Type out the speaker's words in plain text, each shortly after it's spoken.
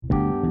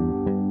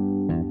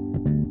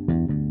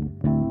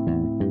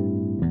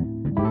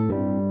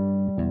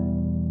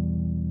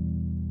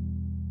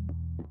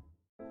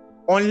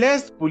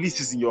Unless police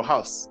is in your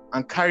house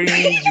and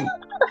carrying you,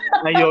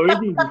 and you're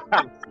already in the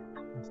house,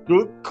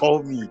 don't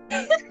call me.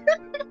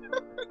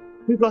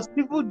 Because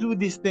people do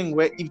this thing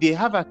where if they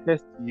have access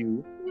to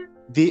you,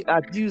 they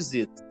abuse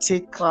it.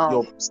 Take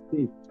your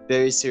space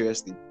very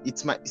seriously.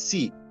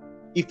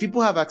 If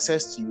people have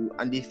access to you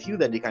and they feel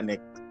that they can,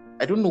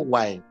 I don't know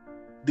why,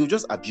 they'll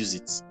just abuse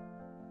it.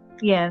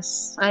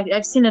 Yes,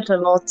 I've seen it a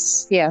lot.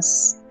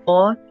 Yes.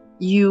 Or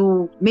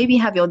you maybe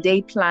have your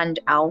day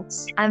planned out,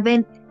 and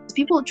then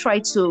people try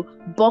to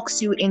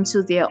box you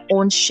into their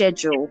own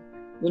schedule.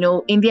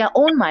 In their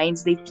own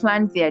minds, they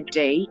planned their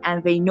day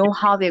and they know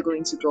how they're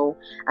going to go.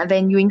 And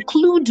then you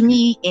include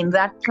me in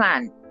that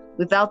plan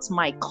without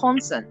my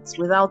consent,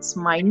 without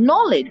my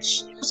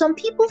knowledge. Some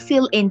people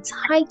feel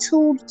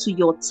entitled to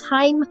your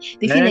time.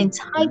 They feel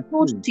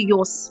entitled to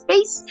your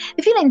space.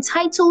 They feel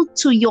entitled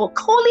to your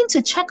calling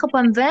to check up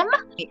on them.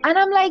 And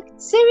I'm like,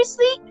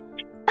 seriously?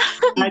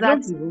 I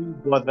don't even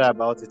bother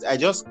about it. I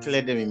just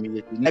clear them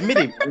immediately. I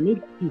made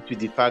peace with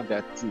the fact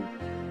that,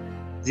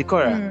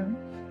 Zikora,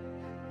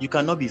 you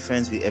cannot be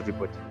friends with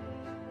everybody.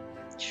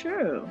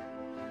 True.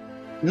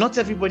 Not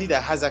everybody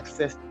that has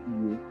access to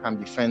you can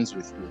be friends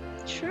with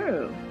you.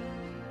 True.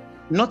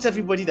 Not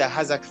everybody that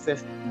has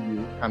access to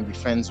you can be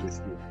friends with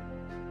you.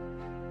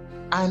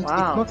 And it's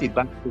not a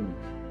bad thing.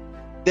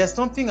 There's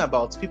something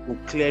about people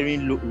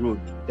clearing road.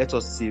 Let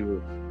us see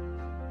road.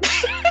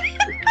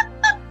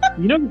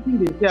 You know the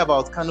thing they say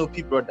about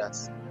Canopy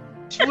Brothers?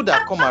 People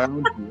that come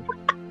around you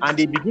and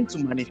they begin to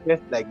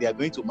manifest like they are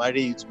going to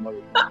marry you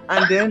tomorrow.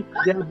 And then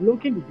they are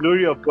blocking the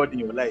glory of God in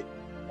your life.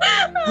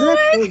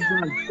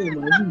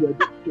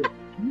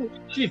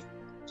 Shift.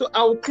 So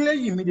I will clear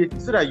you immediately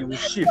so that you will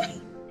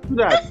shift. So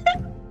that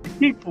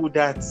people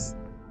that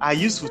are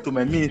useful to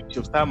my ministry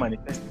will start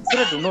manifesting. So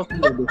that they not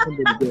think that there's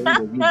somebody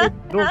there.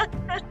 No.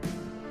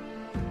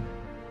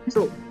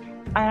 So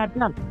I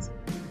adapt.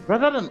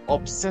 Rather than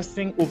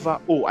obsessing over,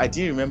 I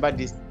didn't remember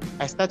this,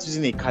 I start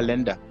using a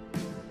calendar.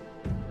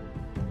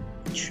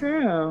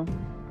 True.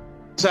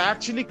 So I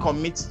actually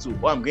commit to,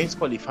 I'm going to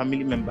call a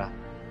family member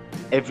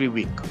every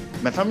week.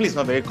 My family is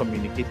not very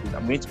communicative.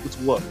 I'm going to put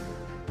work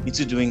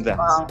into doing that.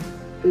 Wow.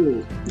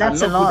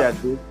 That's I'm not a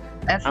lot. good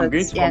at this. I'm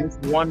going to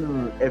commit 1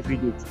 hour every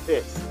day to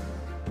this.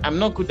 I'm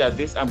not good at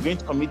this. I'm going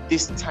to commit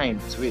this time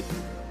to it.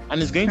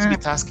 And it's going to be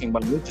tasking,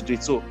 but I'm going to do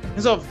it. So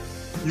instead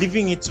of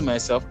leaving it to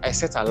myself, I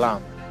set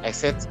alarm. I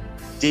set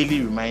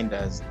daily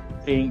reminders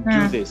saying,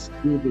 do this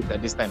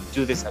at this time,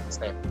 do this at this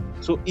time.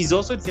 So it's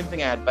also the same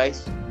thing I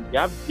advise you. If you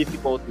have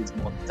difficulties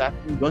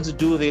multitasking, you want to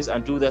do this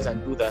and do that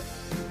and do that.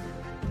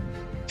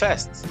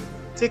 First,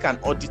 take an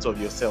audit of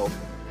yourself.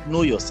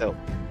 Know yourself.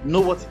 Know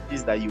what it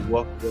is that you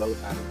work well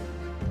at.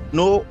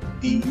 Know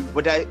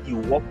whether you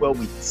work well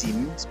with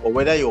teams or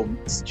whether your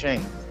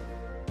strengths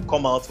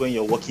come out when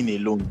you're working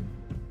alone.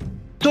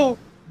 So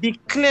be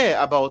clear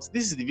about,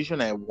 this is the vision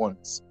I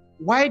want.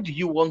 Why do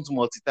you want to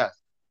multitask?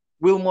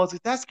 Will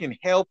multitasking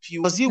help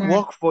you? Does it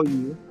work for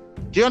you?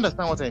 Do you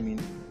understand what I mean?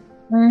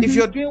 Mm-hmm. If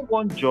you're doing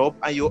one job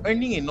and you're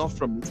earning enough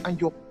from it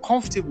and you're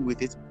comfortable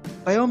with it,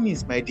 by all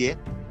means, my dear,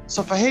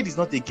 sufferhead is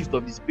not a gift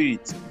of the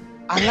spirit.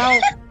 Allow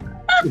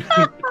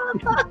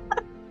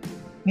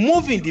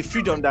move in the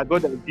freedom that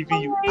God has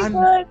given you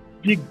and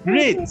be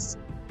great.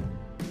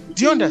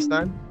 Do you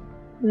understand?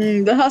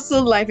 The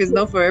hustle life is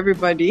not for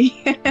everybody.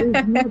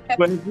 It's not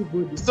for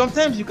everybody.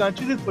 Sometimes you can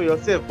choose it for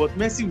yourself, but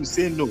Mercy will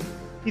say no.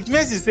 If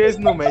Mercy says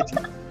no, my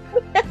dear,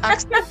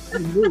 accept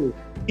no.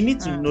 You need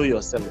to know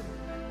yourself.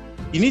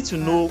 You need to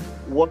know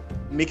what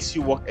makes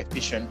you work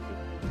efficiently.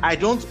 I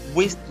don't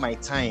waste my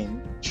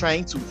time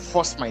trying to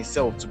force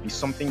myself to be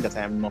something that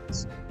I am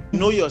not.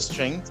 Know your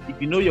strengths. If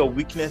you know your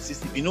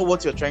weaknesses, if you know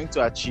what you're trying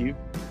to achieve,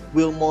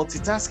 will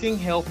multitasking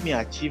help me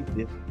achieve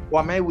this? Or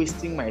am I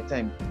wasting my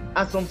time?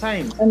 And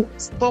sometimes,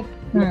 stop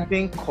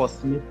doing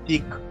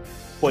cosmetic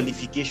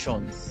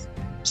qualifications.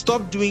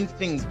 Stop doing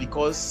things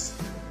because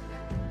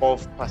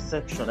of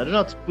perception. I don't know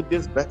how to put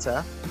this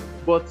better,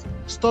 but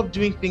stop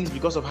doing things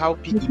because of how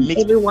people make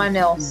everyone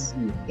else.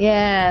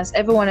 Yes,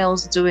 everyone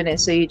else doing it.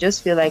 So you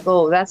just feel like,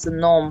 that's the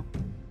norm.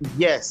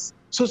 Yes.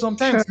 So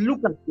sometimes look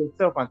at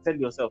yourself and tell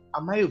yourself,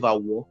 am I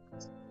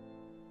overworked?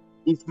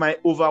 Is my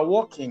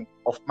overworking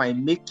of my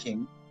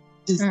making,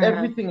 is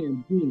everything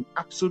I'm doing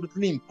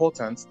absolutely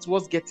important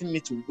towards getting me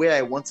to where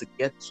I want to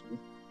get to?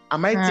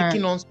 Am I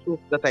taking on stuff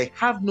that I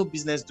have no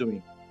business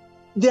doing?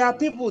 There are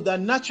people that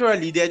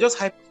naturally, they're just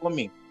high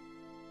performing.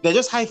 They're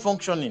just high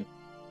functioning.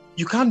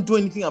 You can't do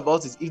anything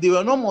about it. If they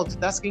were not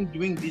multitasking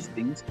doing these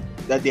things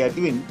that they are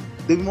doing,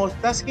 they'll be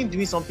multitasking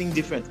doing something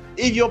different.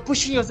 If you're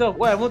pushing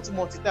yourself, I want to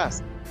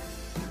multitask.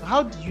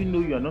 How do you know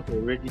you're not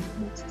already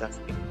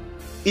multitasking?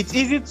 It's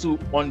easy to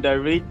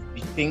underrate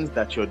the things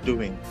that you're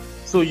doing.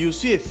 So you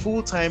see a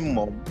full-time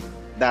mom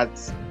that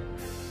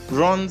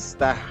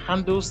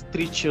handles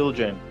 3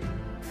 children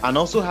and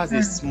also has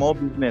a small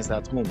business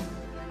at home.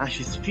 And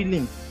she's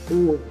feeling,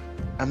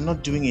 I'm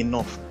not doing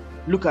enough.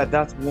 Look at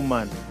that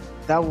woman.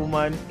 That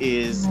woman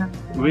is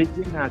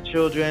raising her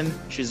children.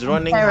 She's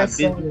running her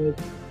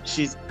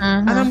business.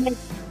 And I'm like,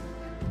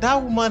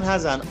 that woman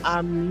has an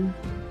army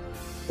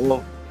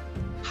of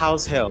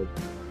house help.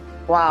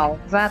 Wow,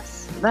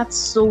 that's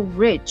so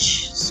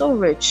rich, so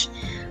rich.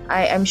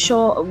 I'm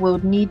sure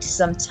we'll need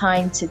some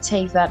time to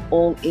take that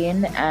all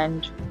in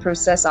and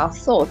process our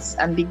thoughts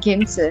and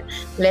begin to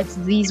let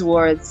these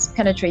words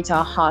penetrate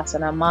our hearts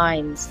and our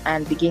minds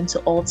and begin to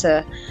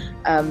alter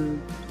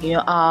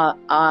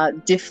our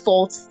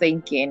default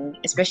thinking,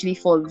 especially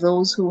for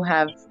those who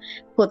have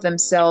put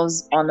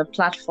themselves on a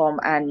platform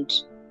and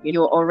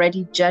you're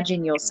already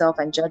judging yourself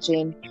and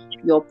judging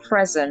your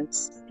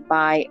presence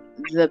by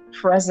the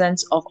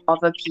presence of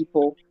other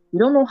people. You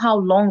don't know how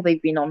long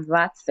they've been on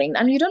that thing,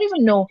 and you don't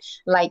even know,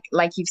 like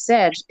you've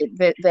said,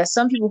 there are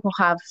some people who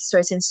have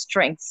certain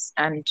strengths,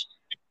 and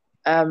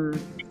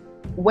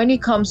when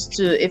it comes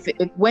to if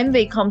when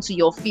they come to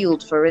your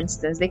field, for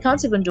instance, they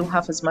can't even do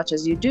half as much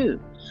as you do.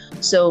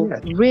 So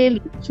really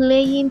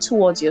playing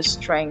towards your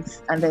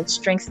strength and then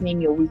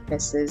strengthening your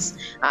weaknesses.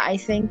 I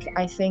think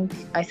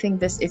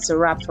this it's a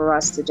wrap for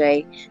us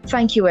today.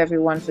 Thank you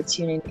everyone for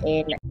tuning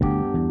in